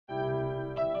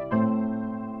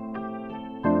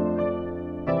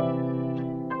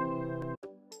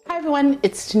everyone,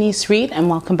 it's Denise Reed and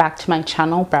welcome back to my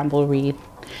channel, Bramble Reed.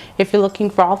 If you're looking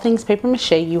for all things paper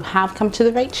mache, you have come to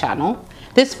the right channel.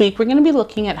 This week we're going to be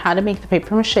looking at how to make the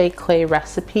paper mache clay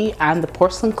recipe and the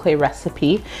porcelain clay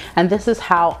recipe, and this is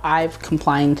how I've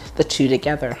combined the two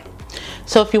together.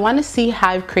 So if you want to see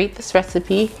how I create this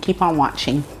recipe, keep on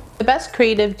watching. The best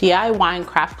creative DIY and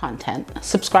craft content,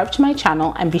 subscribe to my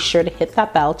channel and be sure to hit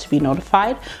that bell to be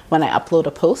notified when I upload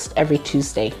a post every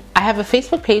Tuesday. I have a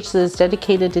Facebook page that is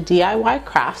dedicated to DIY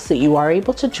crafts that you are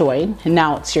able to join, and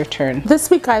now it's your turn.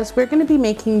 This week guys, we're going to be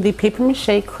making the paper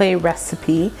mache clay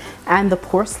recipe and the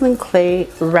porcelain clay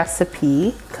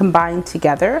recipe combined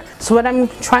together. So what I'm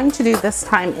trying to do this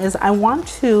time is I want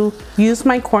to use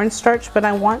my cornstarch, but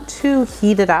I want to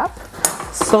heat it up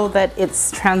so that it's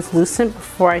translucent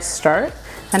before I start,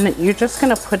 and then you're just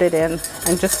going to put it in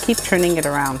and just keep turning it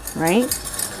around, right?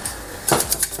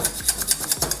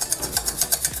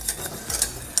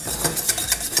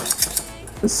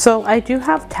 So I do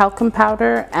have talcum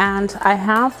powder and I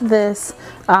have this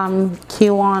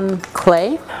Porcelain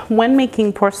clay. When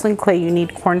making porcelain clay you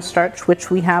need cornstarch, which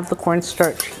we have the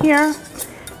cornstarch here.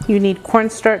 You need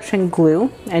cornstarch and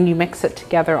glue and you mix it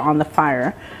together on the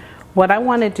fire. What I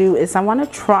want to do is I want to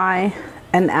try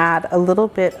and add a little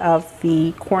bit of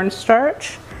the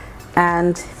cornstarch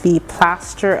and the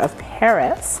plaster of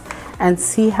Paris and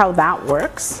see how that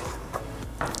works.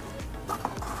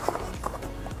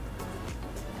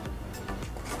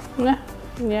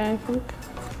 Yeah, I think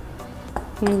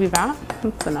maybe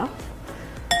that's enough.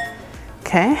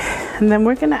 Okay, and then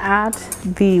we're going to add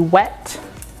the wet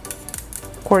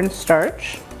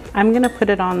cornstarch. I'm going to put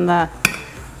it on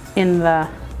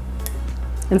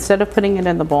instead of putting it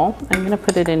in the bowl, I'm going to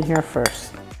put it in here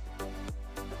first.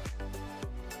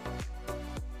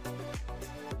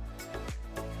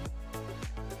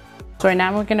 So right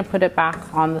now we're going to put it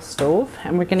back on the stove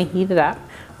and we're going to heat it up.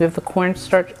 We have the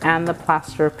cornstarch and the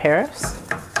plaster of Paris.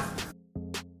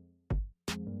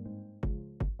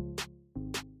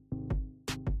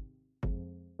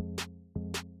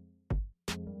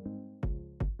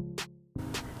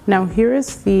 Now here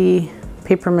is the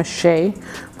paper mache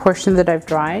portion that I've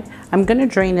dried. I'm going to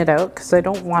drain it out because I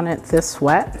don't want it this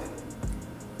wet.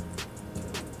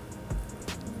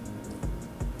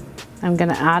 I'm going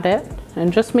to add it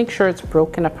and just make sure it's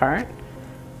broken apart.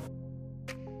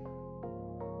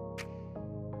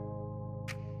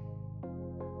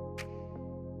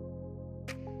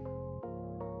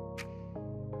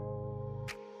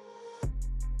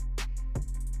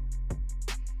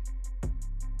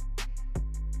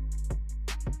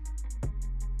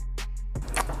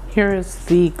 Here is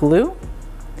the glue,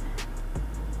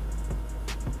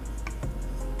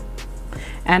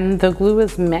 and the glue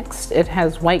is mixed. It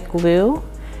has white glue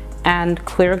and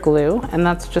clear glue, and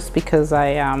that's just because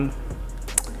I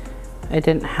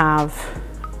didn't have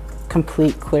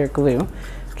complete clear glue,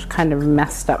 which kind of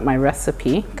messed up my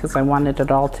recipe because I wanted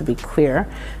it all to be clear.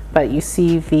 But you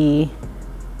see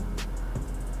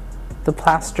the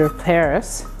plaster of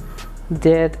Paris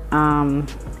did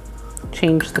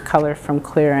change the color from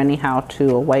clear anyhow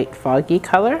to a white foggy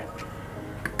color.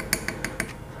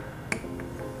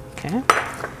 Okay.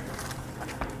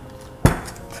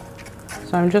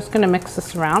 So I'm just going to mix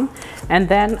this around and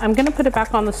then I'm going to put it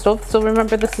back on the stove. So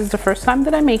remember, this is the first time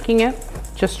that I'm making it,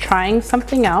 just trying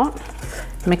something out,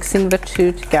 mixing the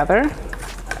two together.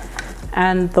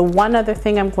 And the one other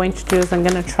thing I'm going to do is I'm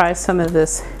going to try some of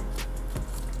this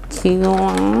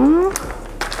quinoa.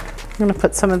 I'm going to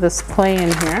put some of this clay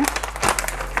in here.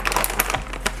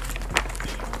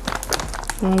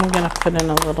 And we're going to put in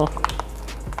a little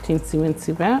teensy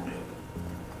weensy bit,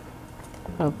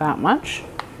 about that much.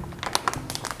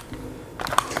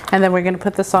 And then we're going to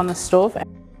put this on the stove.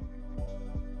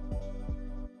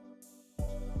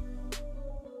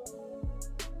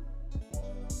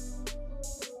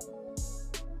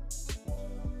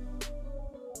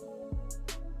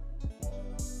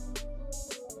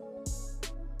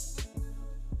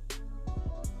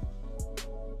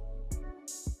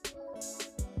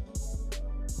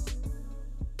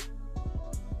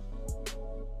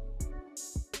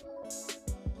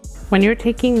 When you're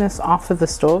taking this off of the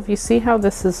stove, you see how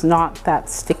this is not that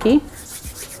sticky?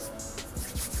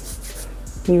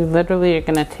 You literally are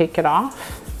going to take it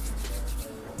off.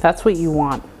 That's what you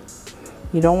want.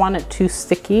 You don't want it too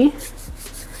sticky.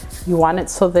 You want it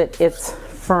so that it's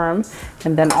firm,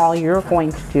 and then all you're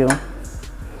going to do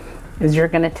is you're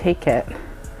going to take it,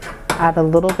 add a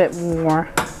little bit more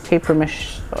paper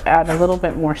mache, add a little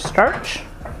bit more starch.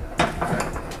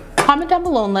 Comment down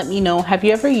below and let me know, have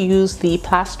you ever used the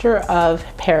plaster of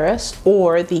Paris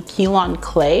or the Porcelain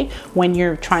clay when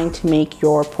you're trying to make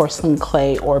your porcelain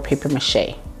clay or paper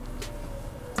mache?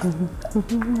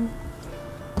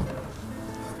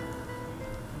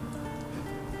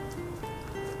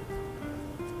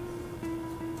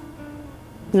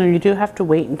 Now you do have to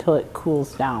wait until it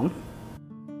cools down.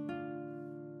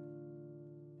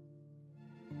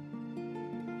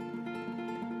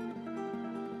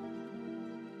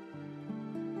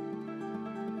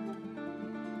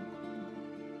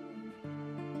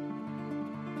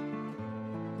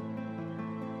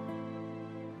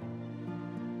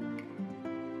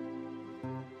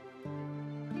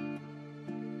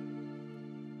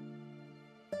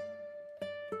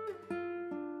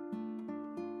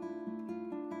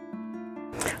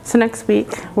 So next week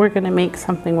we're going to make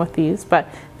something with these, but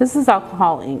this is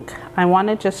alcohol ink. I want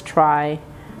to just try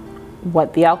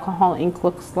what the alcohol ink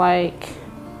looks like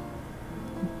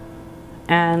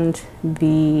and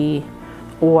the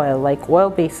oil. Like oil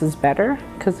base is better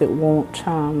because it won't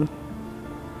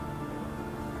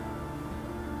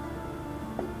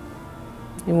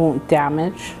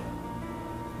damage.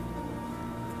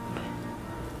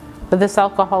 But this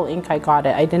alcohol ink, I got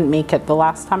it. I didn't make it. The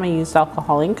last time I used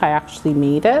alcohol ink, I actually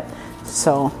made it.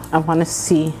 So I want to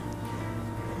see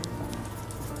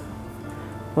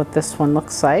what this one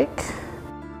looks like.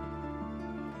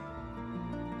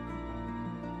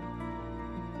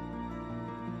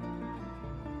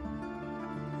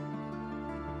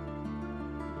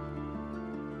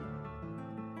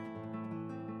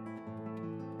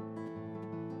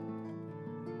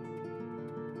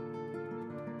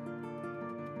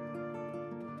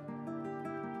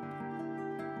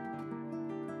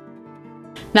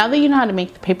 Now that you know how to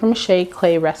make the paper mache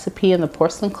clay recipe and the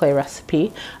porcelain clay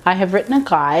recipe, I have written a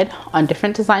guide on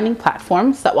different designing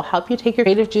platforms that will help you take your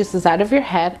creative juices out of your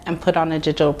head and put on a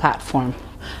digital platform.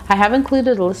 I have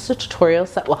included a list of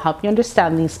tutorials that will help you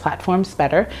understand these platforms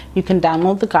better. You can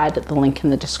download the guide at the link in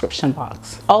the description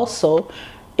box. Also,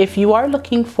 if you are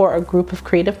looking for a group of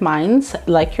creative minds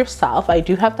like yourself, I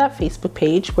do have that Facebook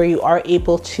page where you are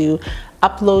able to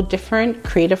upload different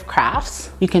creative crafts.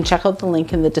 You can check out the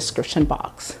link in the description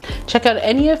box. Check out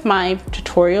any of my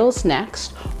tutorials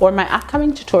next or my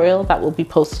upcoming tutorial that will be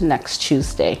posted next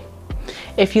Tuesday.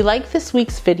 If you like this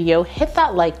week's video, hit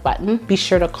that like button, be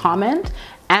sure to comment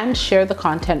and share the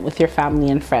content with your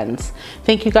family and friends.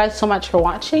 Thank you guys so much for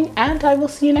watching, and I will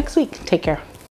see you next week. Take care.